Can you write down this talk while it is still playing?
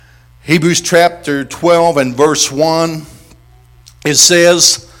Hebrews chapter 12 and verse 1, it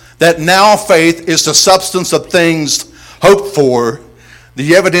says that now faith is the substance of things hoped for,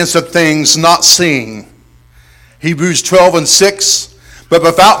 the evidence of things not seen. Hebrews 12 and 6, but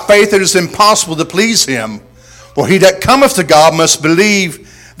without faith it is impossible to please him. For he that cometh to God must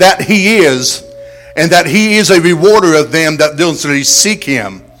believe that he is, and that he is a rewarder of them that diligently seek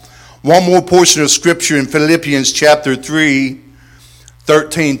him. One more portion of scripture in Philippians chapter 3,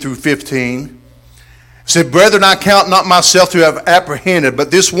 13 through 15. It said, brethren, I count not myself to have apprehended, but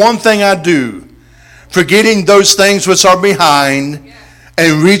this one thing I do, forgetting those things which are behind,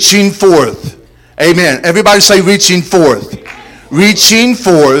 and reaching forth. Amen. Everybody say reaching forth. Reaching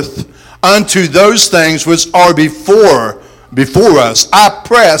forth unto those things which are before us. I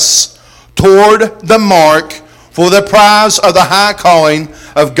press toward the mark for the prize of the high calling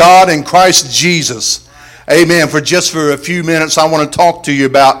of God in Christ Jesus. Amen. For a few minutes, I want to talk to you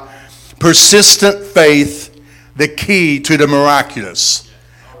about persistent faith, the key to the miraculous.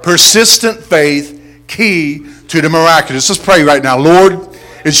 Persistent faith, key to the miraculous. Let's pray right now. Lord,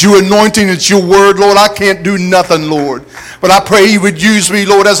 it's your anointing, it's your word, Lord. I can't do nothing, Lord. But I pray you would use me,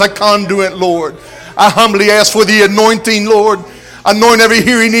 Lord, as a conduit, Lord. I humbly ask for the anointing, Lord. Anoint every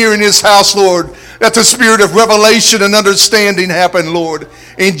hearing ear in this house, Lord. Let the spirit of revelation and understanding happen, Lord.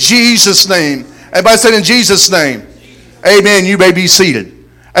 In Jesus' name. Everybody said in Jesus' name. Amen. You may be seated.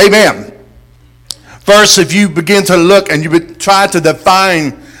 Amen. First, if you begin to look and you would try to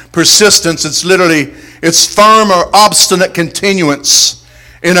define persistence, it's firm or obstinate continuance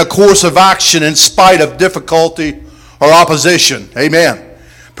in a course of action in spite of difficulty or opposition. Amen.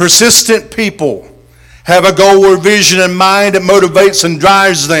 Persistent people have a goal or vision in mind that motivates and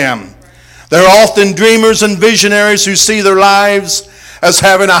drives them. They're often dreamers and visionaries who see their lives as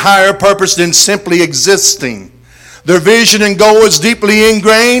having a higher purpose than simply existing. Their vision and goal is deeply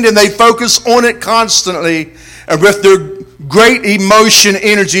ingrained, and they focus on it constantly, and with their great emotion,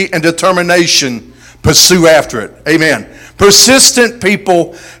 energy, and determination, pursue after it. Amen. Persistent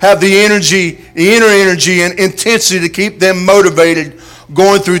people have the inner energy and intensity to keep them motivated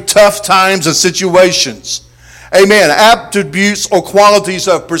going through tough times and situations. Amen. Attributes or qualities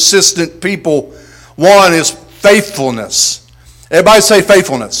of persistent people. One is faithfulness. Everybody say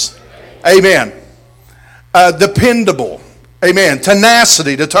faithfulness. Amen. Dependable. Amen.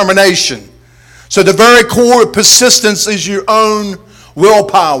 Tenacity, determination. So the very core of persistence is your own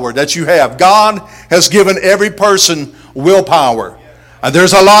willpower that you have. God has given every person willpower.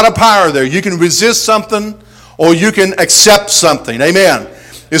 There's a lot of power there. You can resist something or you can accept something. Amen.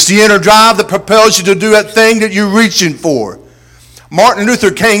 It's the inner drive that propels you to do that thing that you're reaching for. Martin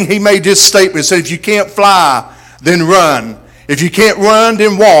Luther King, he made this statement. He said, if you can't fly, then run. If you can't run,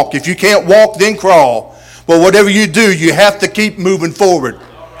 then walk. If you can't walk, then crawl. But whatever you do, you have to keep moving forward.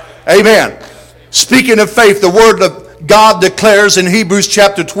 Amen. Speaking of faith, the word of God declares in Hebrews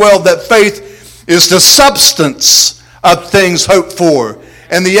chapter 12 that faith is the substance of things hoped for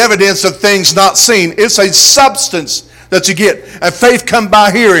and the evidence of things not seen. It's a substance that you get. And faith comes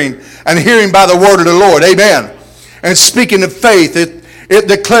by hearing, and hearing by the word of the Lord. Amen. And speaking of faith, it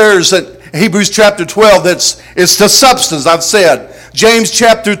declares that Hebrews chapter 12, it's the substance, I've said. James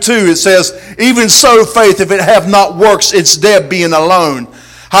chapter 2, it says, even so faith, if it have not works, it's dead being alone.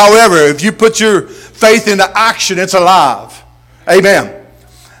 However, if you put your faith into action, it's alive. Amen.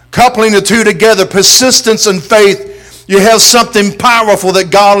 Coupling the two together, persistence and faith, you have something powerful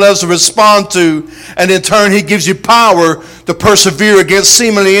that God loves to respond to, and in turn he gives you power to persevere against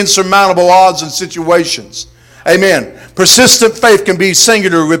seemingly insurmountable odds and situations. Amen. Persistent faith can be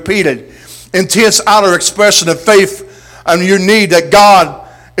singular, repeated, intense outer expression of faith and your need that God,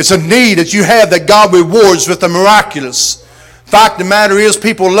 it's a need that you have that God rewards with the miraculous. Fact of the matter is,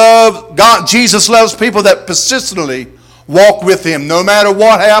 people love God. Jesus loves people that persistently walk with him. No matter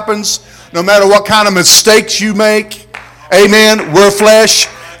what happens, no matter what kind of mistakes you make. Amen. We're flesh.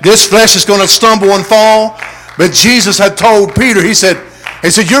 This flesh is going to stumble and fall. But Jesus had told Peter, he said,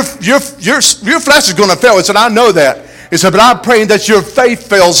 your flesh is going to fail. He said, I know that. He said, but I'm praying that your faith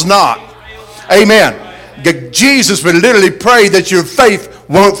fails not. Amen. Jesus would literally pray that your faith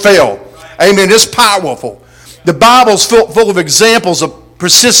won't fail. Amen. It's powerful. The Bible's full of examples of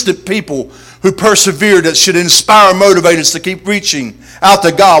persistent people who persevere that should inspire and motivate us to keep reaching out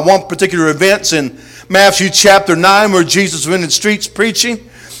to God. One particular event's in Matthew chapter 9 where Jesus went in the streets preaching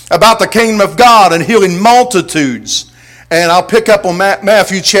about the kingdom of God and healing multitudes. And I'll pick up on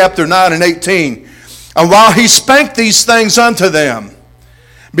Matthew chapter 9 and 18. And while he spake these things unto them,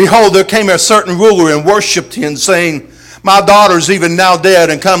 behold, there came a certain ruler and worshipped him, saying, my daughter is even now dead,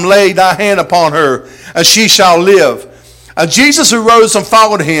 and come lay thy hand upon her, and she shall live. Jesus arose and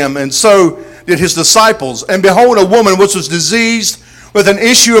followed him, and so did his disciples. And behold, a woman which was diseased with an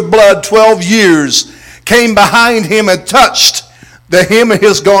issue of blood 12 years came behind him and touched the hem of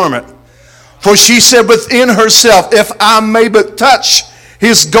his garment. For she said within herself, if I may but touch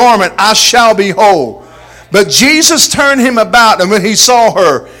his garment, I shall be whole. But Jesus turned him about, and when he saw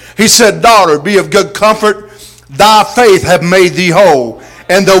her, he said, daughter, be of good comfort. Thy faith hath made thee whole.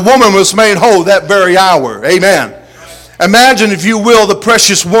 And the woman was made whole that very hour. Amen. Imagine, if you will, the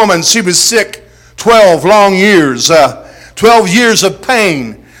precious woman. She was sick 12 long years. 12 years of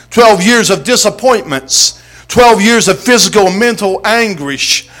pain. 12 years of disappointments. 12 years of physical and mental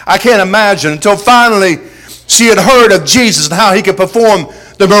anguish. I can't imagine, until finally she had heard of Jesus and how he could perform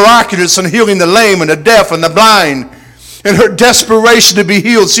the miraculous and healing the lame and the deaf and the blind. In her desperation to be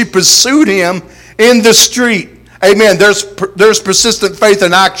healed, she pursued him in the street. Amen. There's persistent faith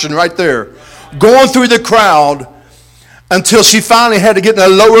in action right there. Going through the crowd until she finally had to get in a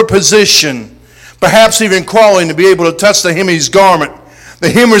lower position, perhaps even crawling, to be able to touch the hem of his garment. The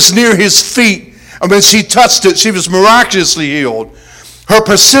hem was near his feet, and when she touched it, she was miraculously healed. Her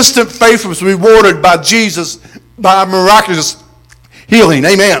persistent faith was rewarded by Jesus by miraculous healing.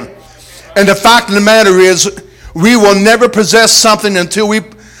 Amen. And the fact of the matter is, we will never possess something until we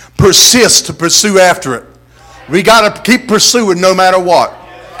persist to pursue after it. We got to keep pursuing no matter what.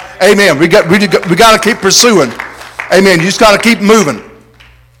 Amen. We got to keep pursuing. Amen. You just got to keep moving.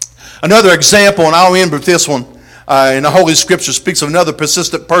 Another example, and I'll end with this one, in the Holy Scripture speaks of another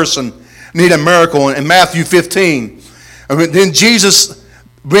persistent person need a miracle in Matthew 15. And then Jesus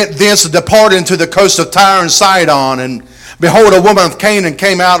went thence and departed into the coast of Tyre and Sidon, and behold, a woman of Canaan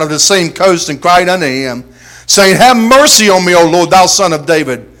came out of the same coast and cried unto him, saying, have mercy on me, O Lord, thou son of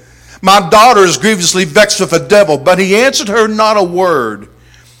David. My daughter is grievously vexed with a devil. But he answered her not a word.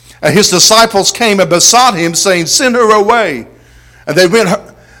 And his disciples came and besought him, saying, send her away. And they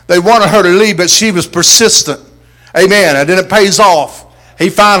wanted her to leave, but she was persistent. Amen. And then it pays off. He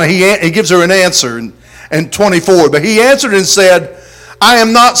finally he gives her an answer in 24. But he answered and said, I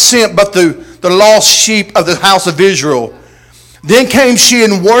am not sent but the lost sheep of the house of Israel. Then came she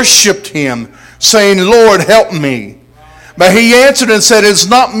and worshipped him, saying, Lord, help me. But he answered and said, it is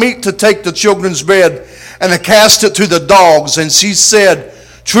not meet to take the children's bread and to cast it to the dogs. And she said,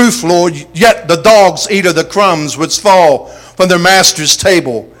 truth, Lord, yet the dogs eat of the crumbs which fall from their master's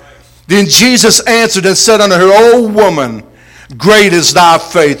table. Then Jesus answered and said unto her, O woman, great is thy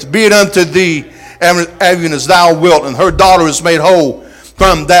faith. Be it unto thee even as thou wilt. And her daughter is made whole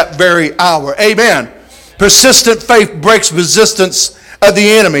from that very hour. Amen. Persistent faith breaks resistance of the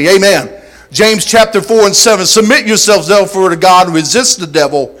enemy. Amen. James chapter 4 and 7. Submit yourselves therefore to God, resist the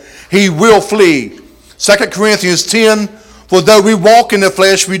devil, he will flee. 2 Corinthians 10. For though we walk in the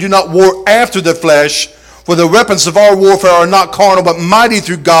flesh, we do not war after the flesh. For the weapons of our warfare are not carnal, but mighty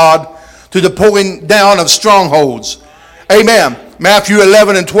through God to the pulling down of strongholds. Amen. Matthew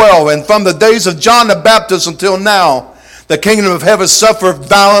 11 and 12. And from the days of John the Baptist until now, the kingdom of heaven suffereth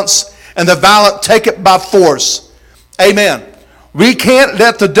violence, and the violent take it by force. Amen. We can't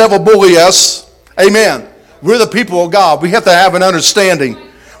let the devil bully us. Amen. We're the people of God. We have to have an understanding.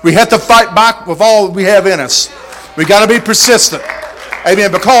 We have to fight back with all we have in us. We got to be persistent.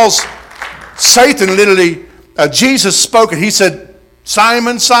 Amen. Because Satan literally, Jesus spoke and he said,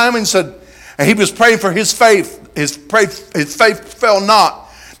 Simon, Simon, said, and he was praying for his faith. His faith fell not.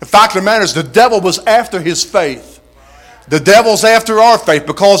 The fact of the matter is, the devil was after his faith. The devil's after our faith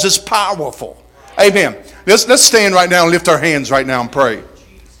because it's powerful. Amen. Let's stand right now and lift our hands right now and pray.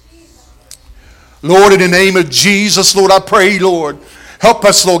 Lord, in the name of Jesus, Lord, I pray, Lord, help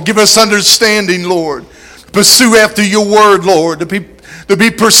us, Lord. Give us understanding, Lord. Pursue after your word, Lord. To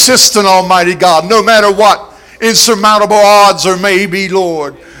be persistent, Almighty God, no matter what insurmountable odds there may be,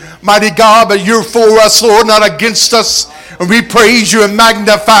 Lord. Mighty God, but you're for us, Lord, not against us. And we praise you and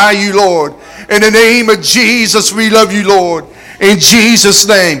magnify you, Lord. In the name of Jesus, we love you, Lord. In Jesus'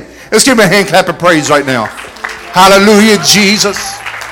 name. Let's give him a hand clap of praise right now. Hallelujah, Jesus.